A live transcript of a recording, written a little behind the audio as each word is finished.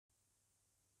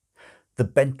The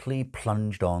Bentley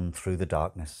plunged on through the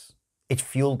darkness, its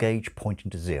fuel gauge pointing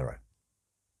to zero.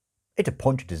 It had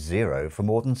pointed to zero for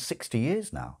more than 60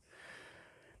 years now.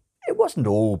 It wasn't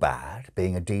all bad,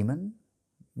 being a demon.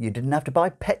 You didn't have to buy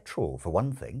petrol, for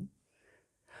one thing.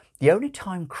 The only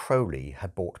time Crowley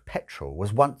had bought petrol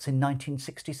was once in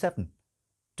 1967,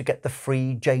 to get the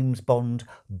free James Bond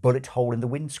bullet hole in the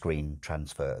windscreen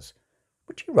transfers,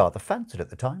 which he rather fancied at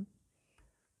the time.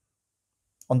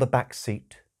 On the back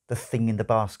seat, the thing in the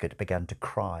basket began to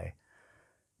cry,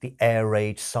 the air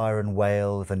raid siren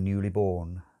wail of the newly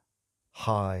born,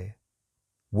 high,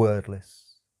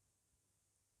 wordless,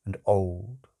 and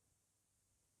old.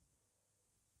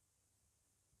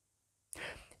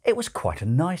 It was quite a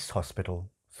nice hospital,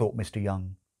 thought Mr.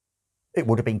 Young. It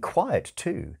would have been quiet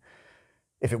too,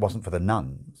 if it wasn't for the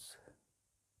nuns.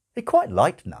 He quite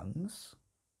liked nuns.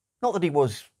 Not that he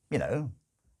was, a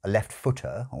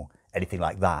left-footer or anything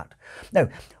like that. No,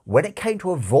 when it came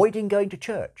to avoiding going to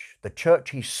church, the church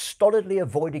he stolidly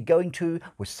avoided going to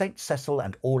was St. Cecil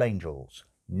and All Angels.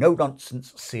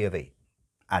 No-nonsense C of E.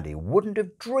 And he wouldn't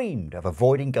have dreamed of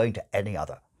avoiding going to any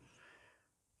other.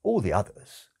 All the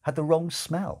others had the wrong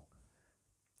smell.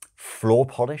 Floor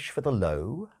polish for the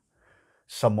low,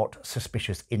 somewhat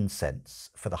suspicious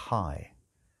incense for the high.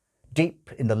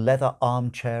 Deep in the leather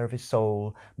armchair of his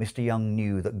soul, Mr. Young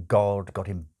knew that God got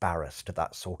embarrassed at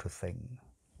that sort of thing.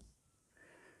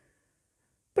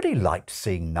 But he liked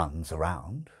seeing nuns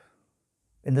around,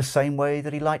 in the same way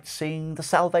that he liked seeing the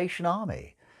Salvation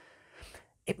Army.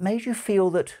 It made you feel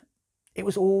that it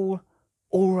was all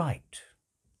right,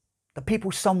 that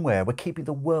people somewhere were keeping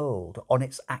the world on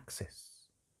its axis.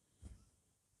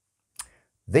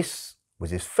 This was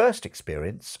his first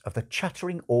experience of the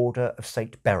Chattering Order of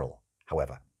St. Beryl,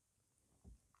 however.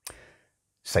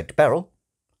 St. Beryl,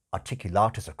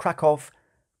 articulatus of Krakow,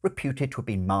 reputed to have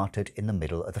been martyred in the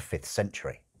middle of the 5th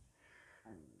century.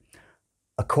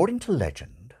 According to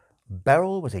legend,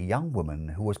 Beryl was a young woman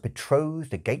who was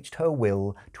betrothed against her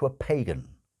will to a pagan,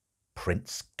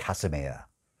 Prince Casimir.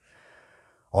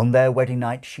 On their wedding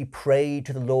night, she prayed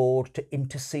to the Lord to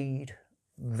intercede,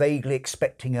 vaguely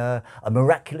expecting a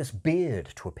miraculous beard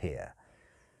to appear.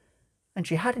 And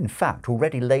she had in fact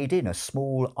already laid in a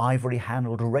small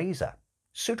ivory-handled razor,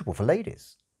 suitable for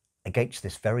ladies, against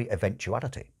this very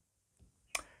eventuality.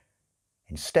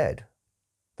 Instead,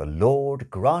 the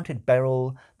Lord granted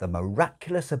Beryl the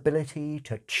miraculous ability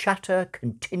to chatter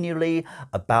continually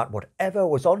about whatever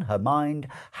was on her mind,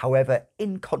 however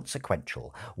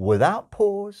inconsequential, without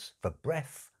pause for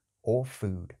breath or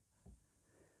food.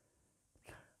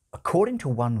 According to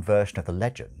one version of the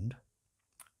legend,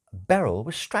 Beryl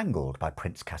was strangled by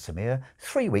Prince Casimir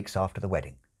 3 weeks after the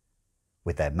wedding,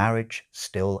 with their marriage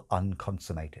still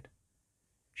unconsummated.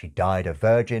 She died a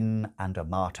virgin and a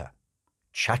martyr,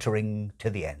 chattering to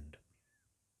the end.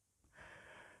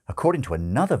 According to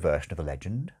another version of the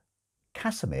legend,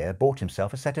 Casimir bought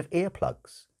himself a set of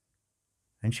earplugs,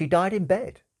 and she died in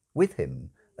bed with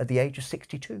him at the age of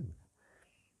 62.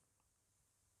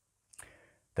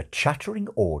 The Chattering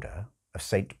Order of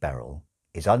St. Beryl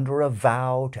is under a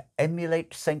vow to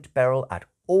emulate St. Beryl at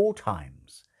all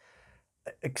times,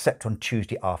 except on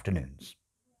Tuesday afternoons,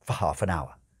 for half an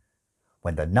hour,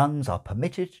 when the nuns are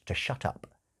permitted to shut up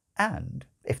and,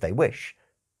 if they wish,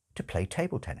 to play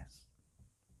table tennis.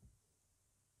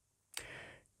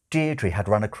 Deirdre had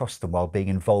run across them while being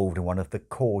involved in one of the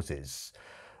causes,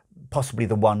 possibly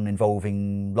the one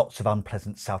involving lots of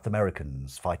unpleasant South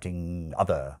Americans fighting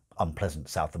other unpleasant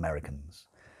South Americans,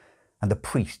 and the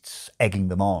priests egging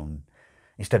them on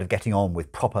instead of getting on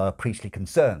with proper priestly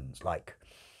concerns like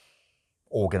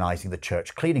organising the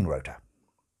church cleaning rota.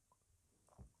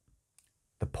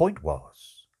 The point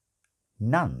was,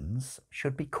 nuns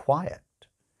should be quiet.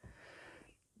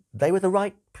 They were the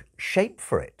right shape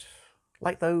for it,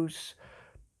 like those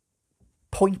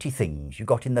pointy things you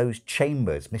got in those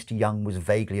chambers Mr. Young was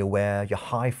vaguely aware your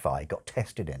hi-fi got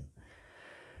tested in.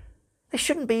 They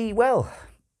shouldn't be,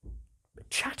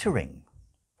 chattering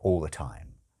all the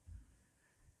time.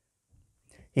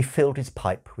 He filled his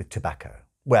pipe with tobacco.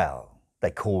 Well,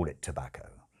 they called it tobacco.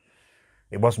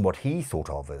 It wasn't what he thought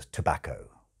of as tobacco.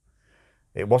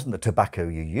 It wasn't the tobacco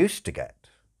you used to get.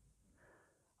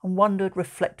 And wondered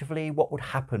reflectively what would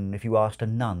happen if you asked a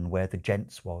nun where the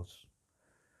gents was.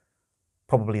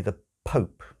 Probably the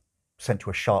Pope sent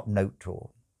you a sharp note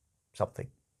or something.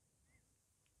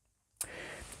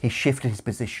 He shifted his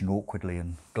position awkwardly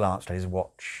and glanced at his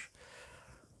watch.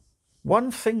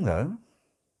 One thing, though,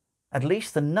 at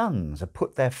least the nuns had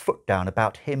put their foot down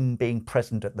about him being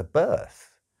present at the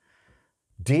birth.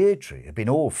 Deirdre had been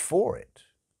all for it.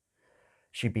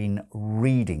 She'd been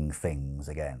reading things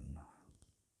again,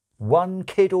 1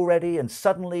 kid already, and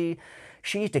suddenly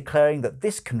she's declaring that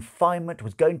this confinement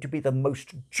was going to be the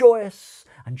most joyous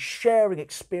and sharing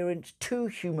experience 2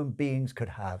 human beings could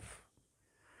have.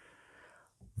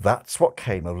 That's what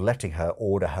came of letting her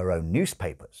order her own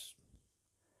newspapers.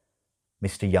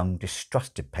 Mr. Young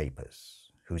distrusted papers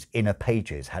whose inner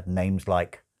pages had names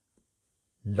like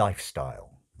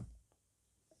lifestyle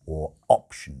or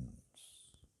options.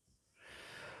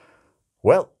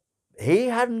 Well, he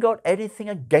hadn't got anything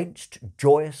against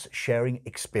joyous sharing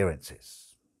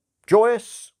experiences.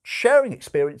 Joyous sharing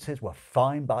experiences were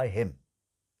fine by him.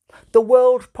 The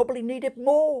world probably needed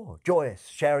more joyous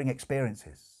sharing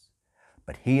experiences,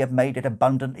 but he had made it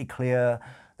abundantly clear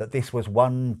that this was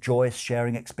one joyous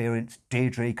sharing experience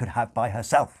Deirdre could have by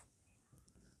herself,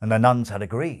 and the nuns had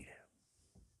agreed.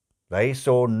 They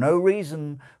saw no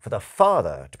reason for the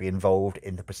father to be involved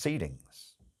in the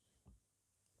proceedings.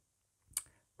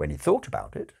 When he thought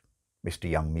about it, Mr.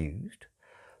 Young mused,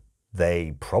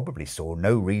 they probably saw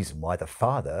no reason why the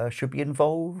father should be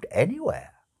involved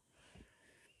anywhere.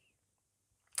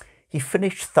 He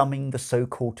finished thumbing the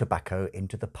so-called tobacco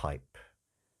into the pipe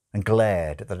and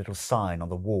glared at the little sign on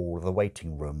the wall of the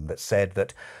waiting room that said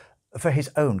that, for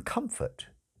his own comfort,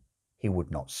 he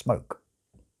would not smoke.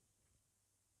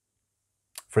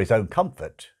 For his own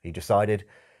comfort, he decided,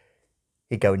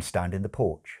 he'd go and stand in the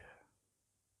porch.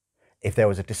 If there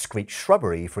was a discreet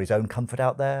shrubbery for his own comfort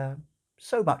out there,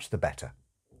 so much the better.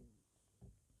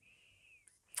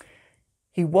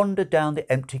 He wandered down the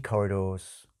empty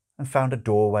corridors and found a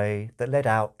doorway that led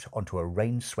out onto a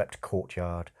rain-swept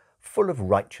courtyard full of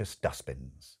righteous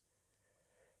dustbins.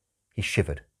 He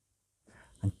shivered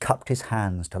and cupped his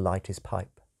hands to light his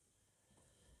pipe.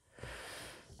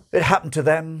 It happened to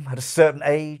them at a certain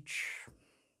age,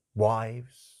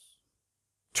 wives,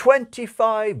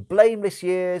 25 blameless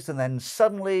years, and then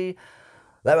suddenly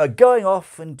they were going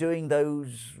off and doing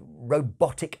those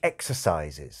robotic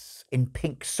exercises in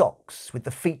pink socks with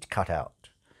the feet cut out.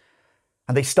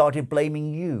 And they started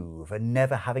blaming you for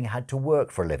never having had to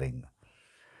work for a living.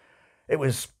 It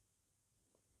was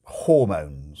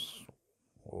hormones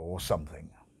or something.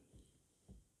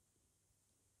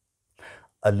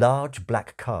 A large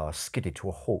black car skidded to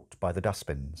a halt by the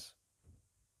dustbins.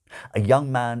 A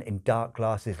young man in dark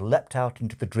glasses leapt out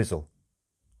into the drizzle,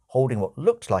 holding what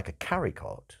looked like a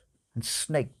carry-cot, and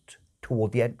snaked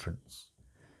toward the entrance.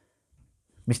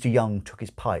 Mr. Young took his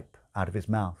pipe out of his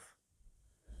mouth.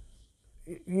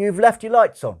 "You've left your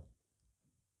lights on,"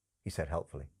 he said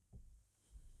helpfully.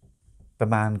 The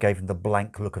man gave him the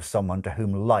blank look of someone to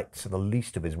whom lights are the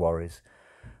least of his worries,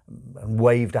 and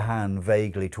waved a hand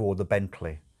vaguely toward the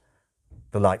Bentley.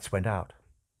 The lights went out.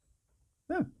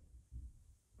 "Oh,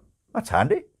 that's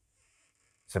handy,"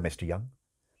 said Mr. Young.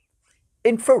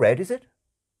 "Infrared, is it?"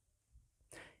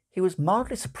 He was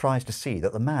mildly surprised to see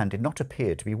that the man did not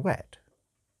appear to be wet,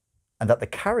 and that the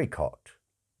carry-cot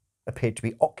appeared to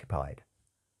be occupied.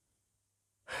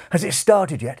 "Has it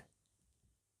started yet?"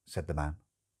 said the man.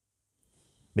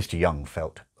 Mr. Young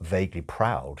felt vaguely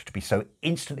proud to be so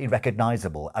instantly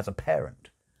recognisable as a parent.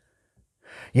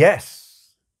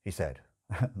 "Yes," he said.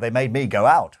 "They made me go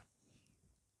out,"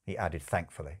 he added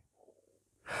thankfully.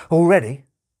 "Already?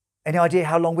 Any idea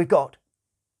how long we've got?"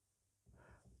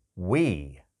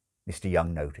 "We," Mr.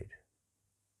 Young noted,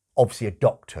 obviously a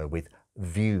doctor with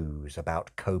views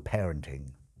about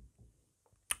co-parenting.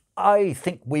 "I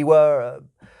think we were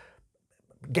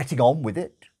getting on with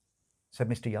it," said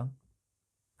Mr. Young.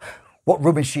 "What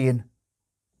room is she in?"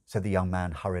 said the young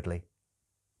man hurriedly.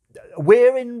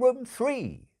 "We're in room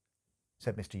 3,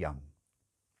 said Mr. Young.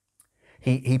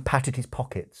 He patted his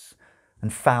pockets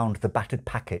and found the battered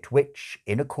packet which,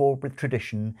 in accord with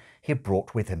tradition, he had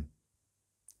brought with him.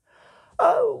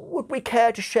 "Oh, would we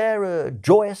care to share a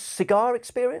joyous cigar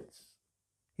experience?"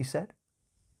 he said.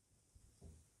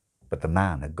 But the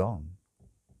man had gone.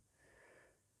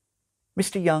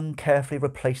 Mr. Young carefully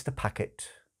replaced the packet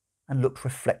and looked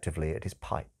reflectively at his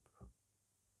pipe.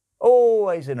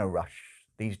 Always in a rush,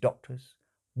 these doctors,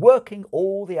 working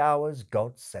all the hours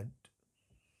God sent.